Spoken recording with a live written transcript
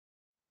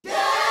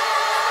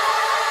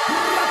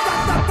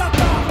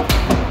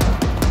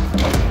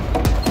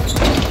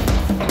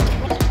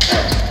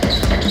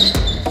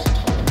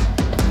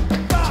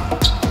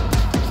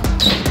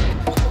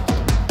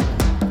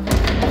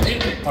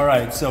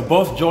so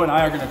both Joe and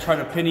I are gonna try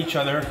to pin each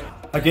other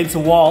against a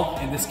wall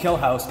in this kill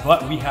house,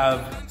 but we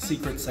have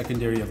secret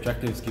secondary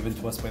objectives given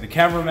to us by the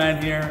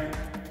cameraman here,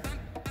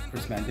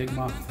 Chris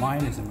Mandigma.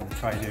 Mine is I'm gonna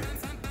try to,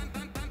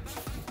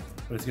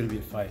 but it's gonna be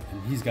a fight, and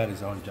he's got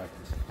his own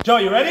objectives. Joe,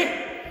 you ready?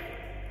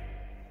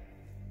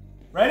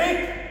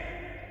 Ready?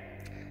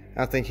 I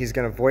don't think he's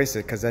gonna voice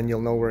it, because then you'll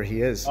know where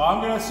he is. Oh,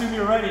 I'm gonna assume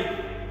you're ready.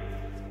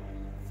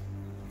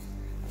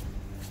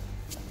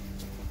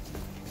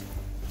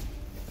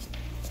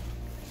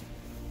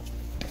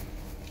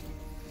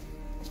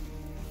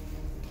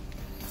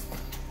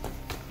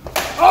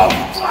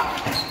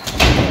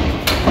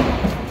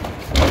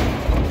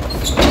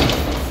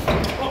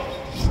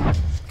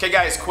 Okay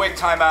guys, quick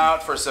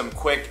timeout for some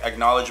quick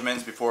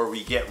acknowledgements before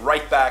we get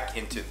right back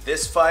into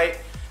this fight.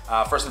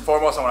 First and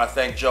foremost, I want to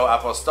thank Joe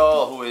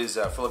Apostol, who is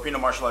a Filipino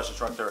martial arts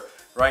instructor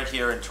right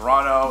here in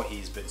Toronto.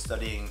 He's been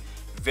studying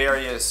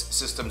various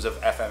systems of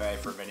FMA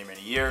for many,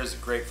 many years. A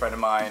great friend of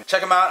mine.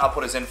 Check him out. I'll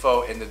put his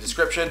info in the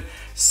description.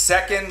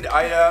 Second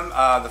item,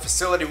 the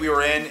facility we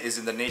were in is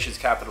in the nation's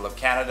capital of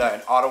Canada,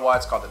 in Ottawa.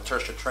 It's called the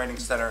Tertia Training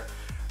Center,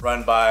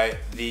 run by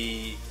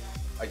the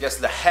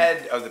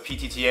head of the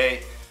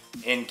PTTA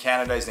in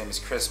Canada. His name is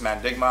Chris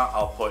Mandigma.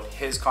 I'll put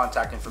his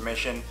contact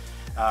information.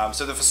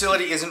 So the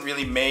facility isn't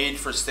really made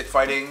for stick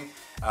fighting.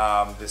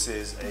 This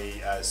is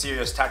a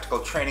serious tactical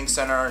training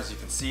center. As you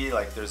can see,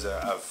 like, there's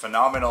a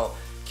phenomenal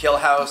kill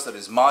house that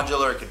is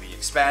modular. It can be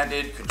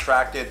expanded,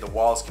 contracted. The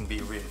walls can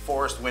be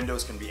reinforced.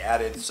 Windows can be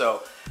added.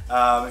 So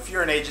if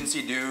you're an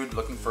agency dude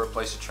looking for a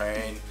place to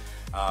train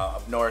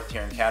up north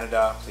here in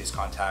Canada, please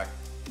contact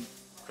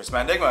Chris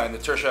Mandigma in the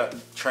Tertia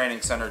Training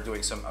Center,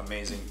 doing some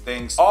amazing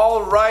things.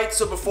 All right,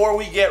 so before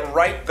we get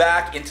right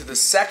back into the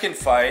second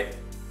fight,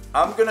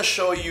 I'm gonna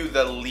show you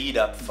the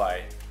lead-up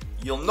fight.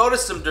 You'll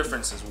notice some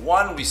differences.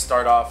 One, we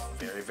start off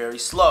very, very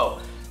slow.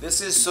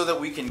 This is so that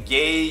we can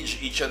gauge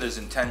each other's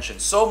intention.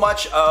 So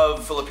much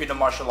of Filipino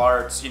martial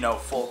arts,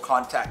 full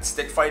contact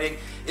stick fighting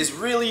is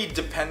really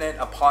dependent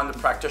upon the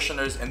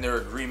practitioners and their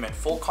agreement.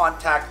 Full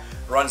contact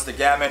runs the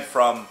gamut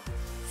from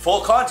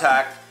full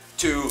contact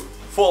to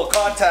full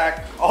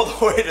contact all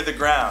the way to the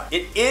ground.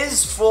 It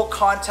is full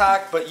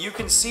contact, but you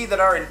can see that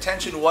our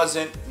intention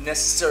wasn't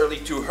necessarily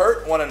to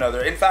hurt one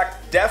another. In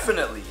fact,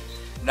 definitely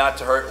not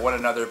to hurt one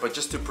another, but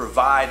just to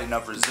provide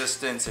enough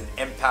resistance and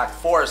impact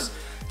force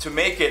to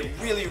make it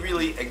really,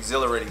 really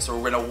exhilarating. So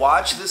we're gonna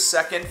watch the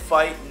second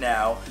fight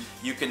now.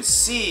 You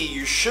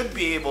should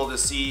be able to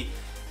see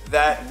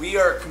that we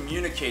are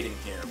communicating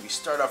here. We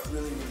start off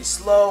really, really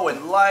slow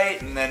and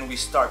light, and then we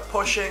start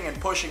pushing and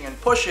pushing and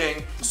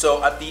pushing.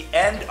 So at the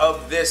end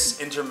of this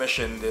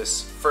intermission,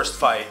 this first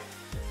fight,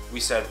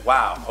 we said,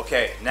 wow,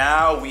 okay,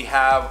 now we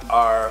have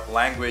our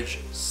language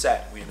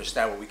set. We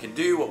understand what we can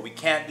do, what we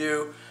can't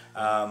do.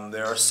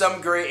 There are some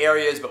gray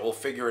areas, but we'll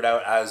figure it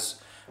out as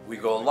we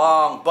go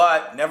along,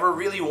 but never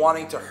really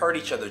wanting to hurt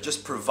each other,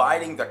 just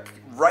providing the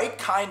right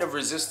kind of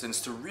resistance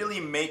to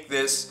really make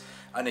this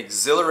an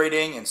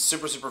exhilarating and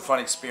super, super fun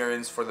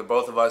experience for the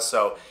both of us.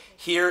 So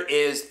here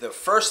is the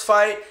first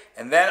fight,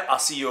 and then I'll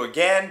see you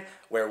again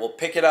where we'll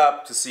pick it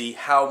up to see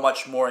how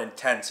much more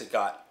intense it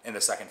got in the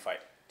second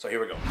fight. So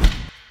here we go.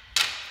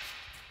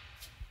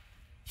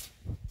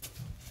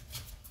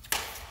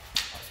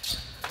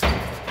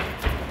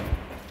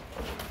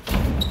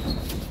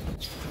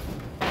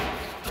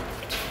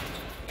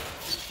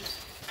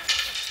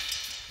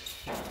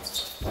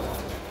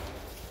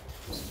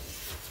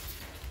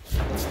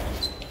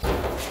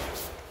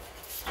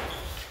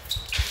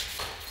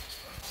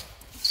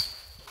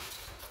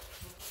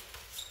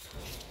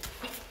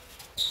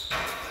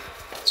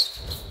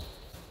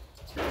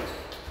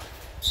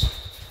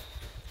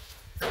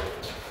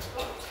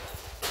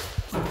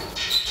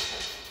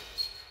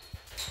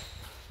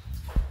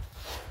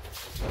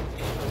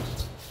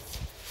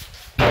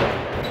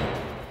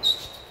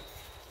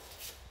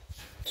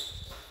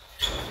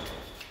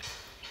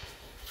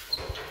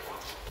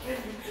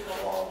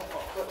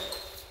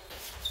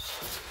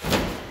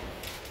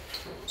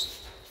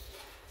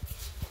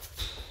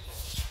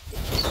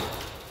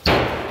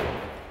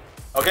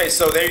 Okay,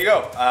 so there you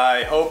go.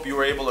 I hope you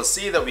were able to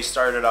see that we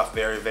started off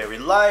very, very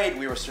light.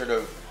 We were sort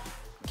of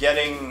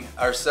getting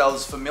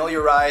ourselves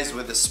familiarized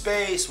with the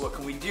space. What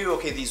can we do?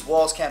 Okay, these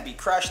walls can't be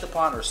crashed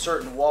upon, or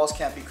certain walls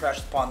can't be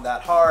crashed upon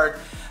that hard.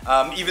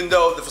 Even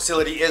though the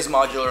facility is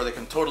modular, they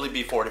can totally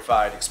be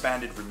fortified,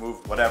 expanded,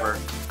 removed, whatever.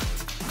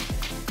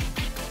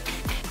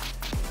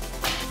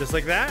 Just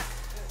like that?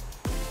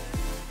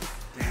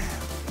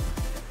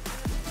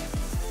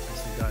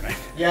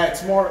 Yeah,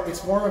 it's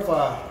more of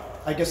a,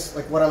 I guess,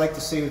 like what I like to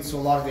say with, so a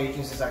lot of the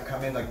agencies that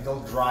come in, like,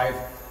 they'll drive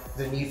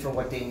the need for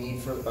what they need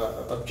for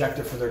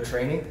objective for their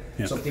training.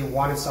 Yeah. So if they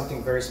wanted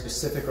something very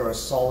specific, or a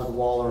solid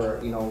wall, or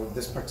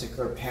this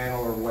particular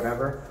panel or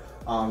whatever,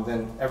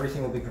 then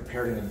everything will be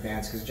prepared in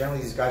advance. Because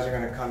generally these guys are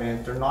going to come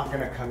in, they're not going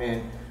to come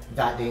in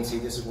that day and say,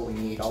 this is what we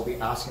need. I'll be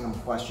asking them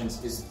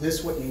questions. Is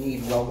this what you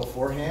need well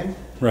beforehand?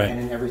 Right. And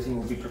then everything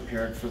will be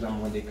prepared for them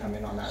when they come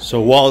in on that.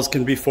 So walls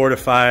can be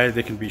fortified,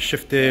 they can be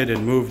shifted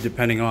and moved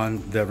depending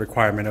on the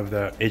requirement of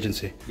the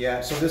agency.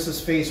 Yeah, so this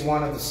is phase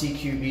 1 of the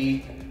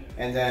CQB.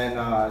 And then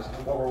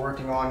what we're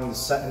working on in the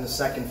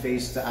second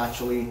phase to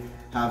actually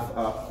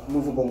have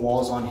movable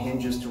walls on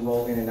hinges to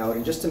roll in and out,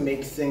 and just to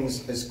make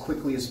things as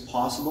quickly as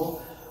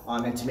possible,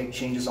 and to make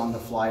changes on the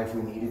fly if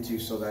we needed to,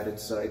 so that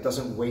it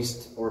doesn't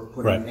waste or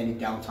put in any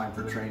downtime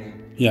for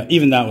training. Yeah,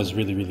 even that was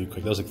really, really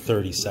quick. That was like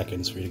 30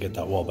 seconds for you to get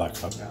that wall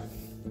back up. Yeah.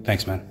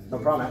 Thanks, man. No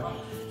problem, man.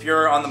 If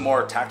you're on the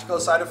more tactical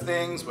side of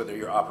things, whether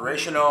you're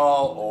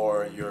operational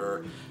or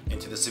you're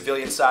into the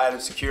civilian side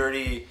of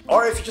security,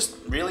 or if you just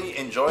really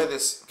enjoy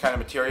this kind of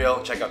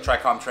material, check out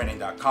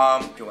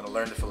tricomtraining.com. If you want to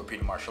learn the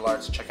Filipino martial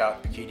arts, check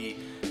out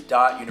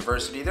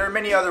Pikiti.University. There are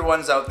many other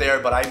ones out there,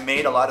 but I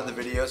made a lot of the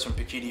videos from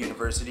Pikiti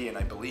University, and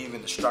I believe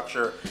in the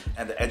structure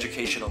and the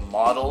educational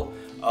model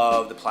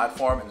of the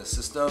platform and the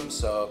system.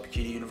 So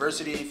Pikiti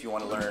University, if you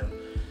want to learn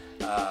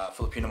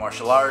Filipino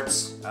martial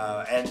arts,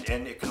 and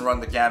it can run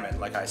the gamut,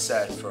 like I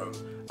said, from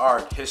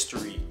art,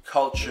 history,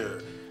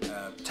 culture,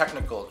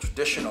 technical,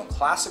 traditional,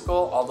 classical,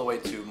 all the way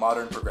to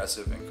modern,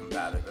 progressive, and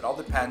combative. It all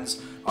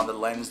depends on the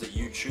lens that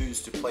you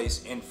choose to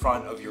place in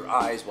front of your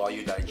eyes while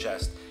you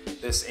digest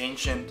this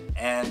ancient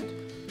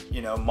and,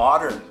 you know,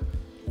 modern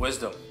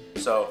wisdom.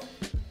 So,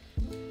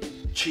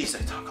 geez, I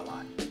talk a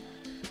lot.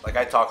 Like,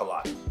 I talk a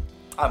lot.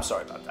 I'm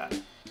sorry about that.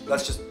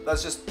 Let's just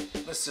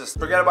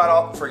forget about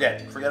all that.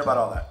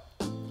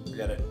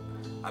 Forget it.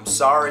 I'm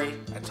sorry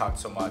I talked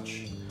so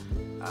much.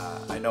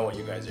 I know what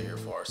you guys are here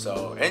for.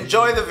 So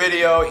enjoy the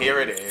video. Here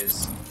it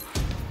is.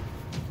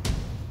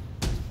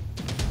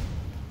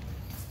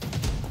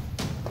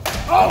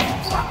 Oh,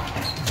 fuck!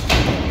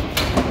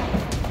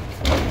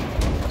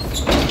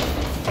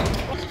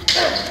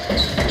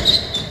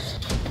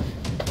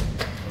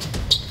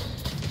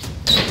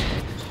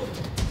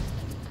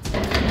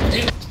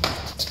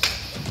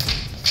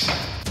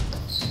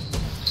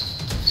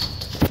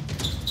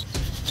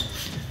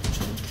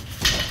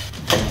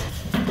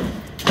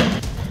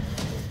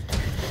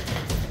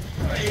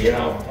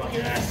 Yo,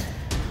 fucking ass.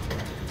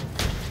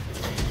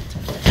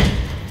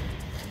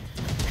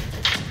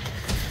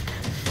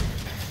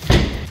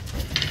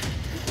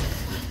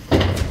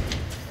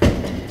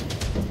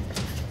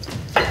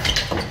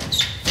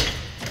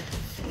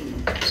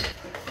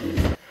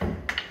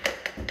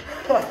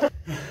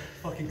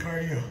 Fucking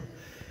cardio.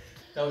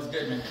 That was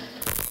good, man.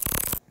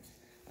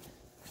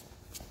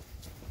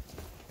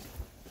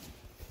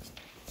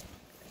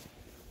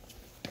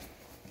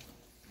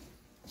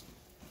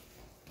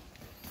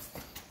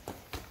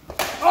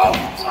 Oh,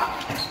 fuck!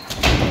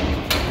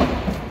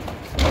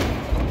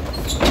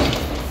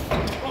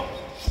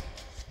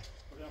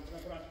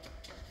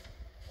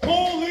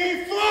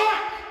 Holy fuck!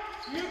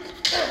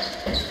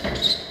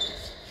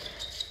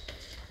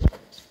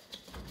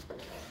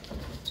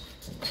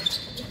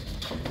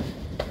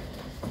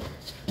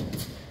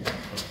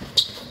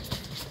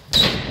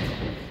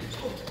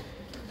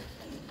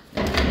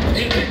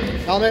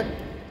 Helmet.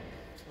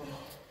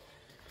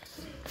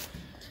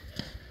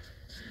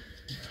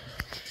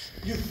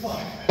 You fuck.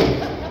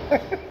 I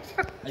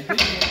did.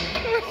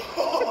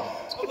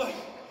 I'm like,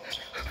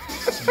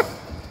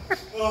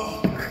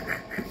 oh.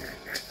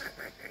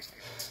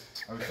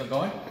 Are we still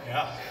going?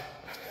 Yeah.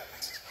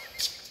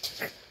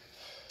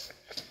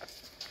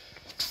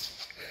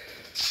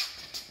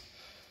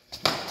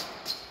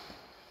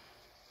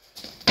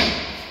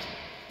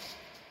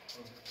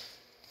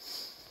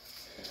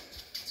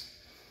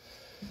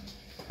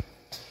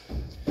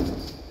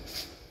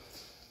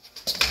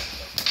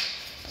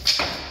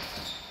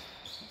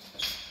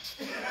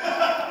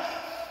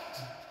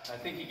 I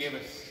think he gave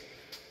us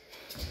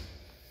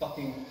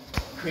fucking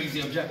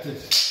crazy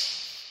objectives.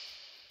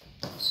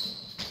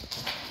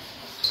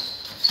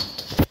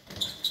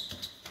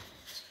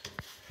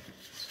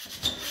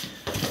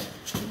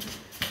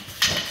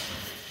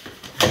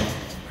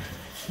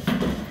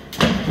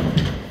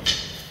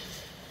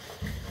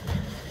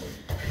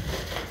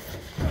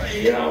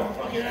 Yo,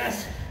 fucking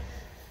ass.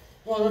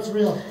 Oh, that's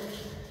real.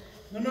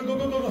 No,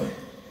 go.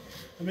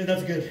 I mean,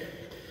 that's good.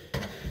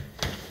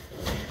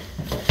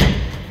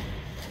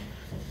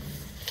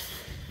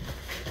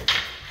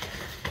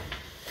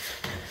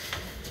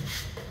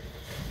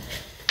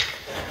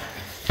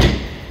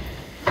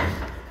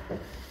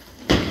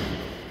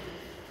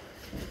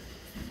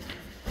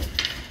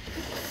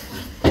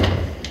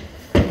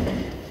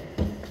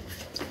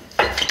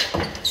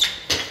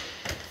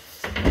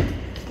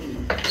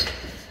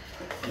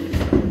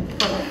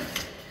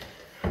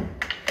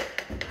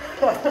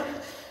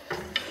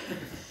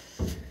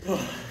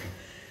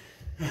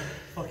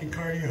 Fucking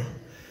cardio.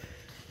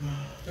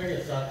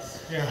 Cardio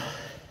sucks. Yeah.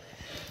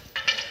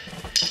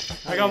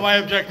 I got my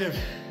objective.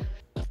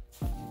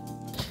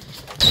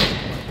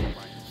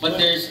 But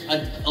there's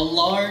a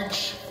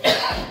large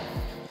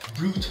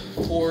brute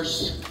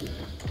force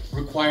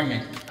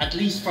requirement, at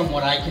least from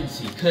what I can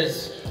see,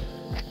 because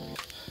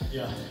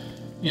Yeah.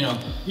 you know,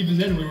 Even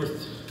then, we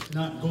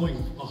not going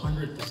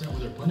 100% with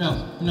their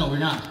punches. No, we're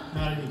not.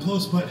 Not even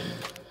close, but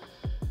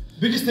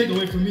biggest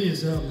takeaway for me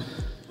is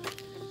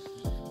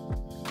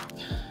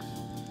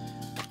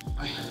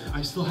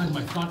I still had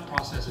my thought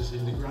processes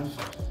in the ground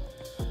fight.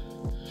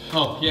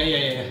 Oh,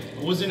 yeah.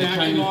 I wasn't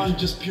acting on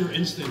just pure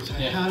instinct.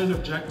 I had an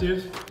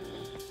objective.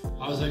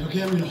 I was like,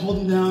 okay, I'm gonna hold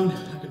him down.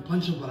 I can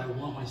punch him, but I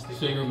want my stick.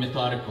 So you were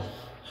methodical.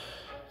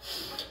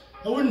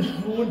 I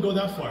wouldn't go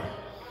that far,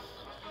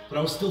 but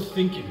I was still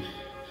thinking.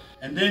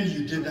 And then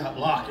you did that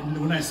lock, and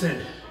when I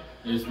said,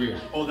 it was real.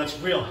 Oh, that's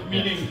real,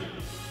 meaning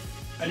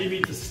I didn't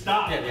mean to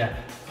stop. Yeah.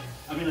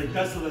 I mean, like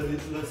that's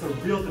a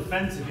real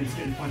defense against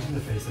getting punched in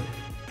the face.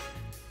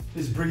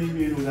 Is bringing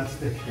me in with that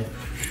stick. Yeah.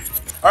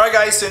 All right,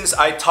 guys, since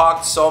I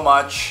talked so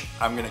much,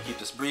 I'm gonna keep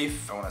this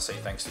brief. I wanna say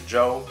thanks to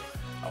Joe.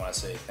 I wanna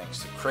say thanks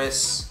to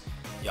Chris.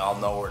 Y'all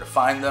know where to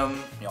find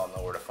them. Y'all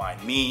know where to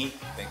find me.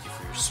 Thank you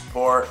for your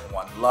support.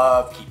 One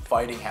love, keep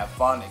fighting, have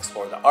fun,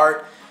 explore the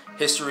art,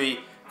 history,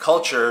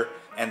 culture,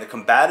 and the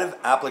combative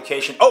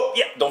application, oh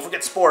yeah, don't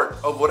forget sport,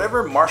 of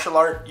whatever martial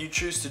art you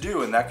choose to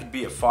do. And that could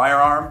be a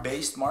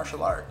firearm-based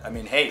martial art. I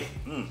mean, hey,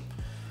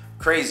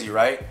 crazy,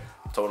 right?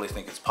 I totally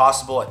think it's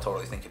possible, I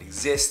totally think it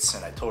exists,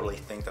 and I totally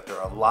think that there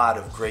are a lot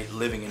of great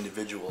living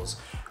individuals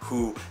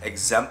who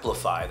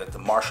exemplify that the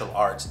martial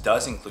arts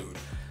does include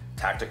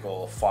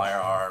tactical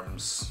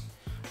firearms,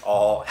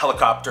 all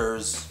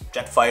helicopters,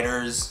 jet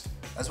fighters,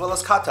 as well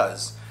as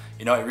katas.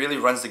 You know, it really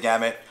runs the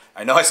gamut.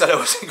 I know I said I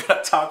wasn't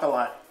gonna talk a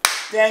lot.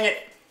 Dang it.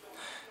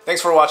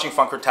 Thanks for watching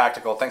Funker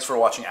Tactical. Thanks for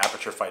watching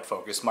Aperture Fight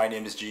Focus. My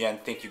name is GN.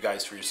 Thank you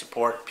guys for your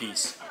support.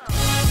 Peace.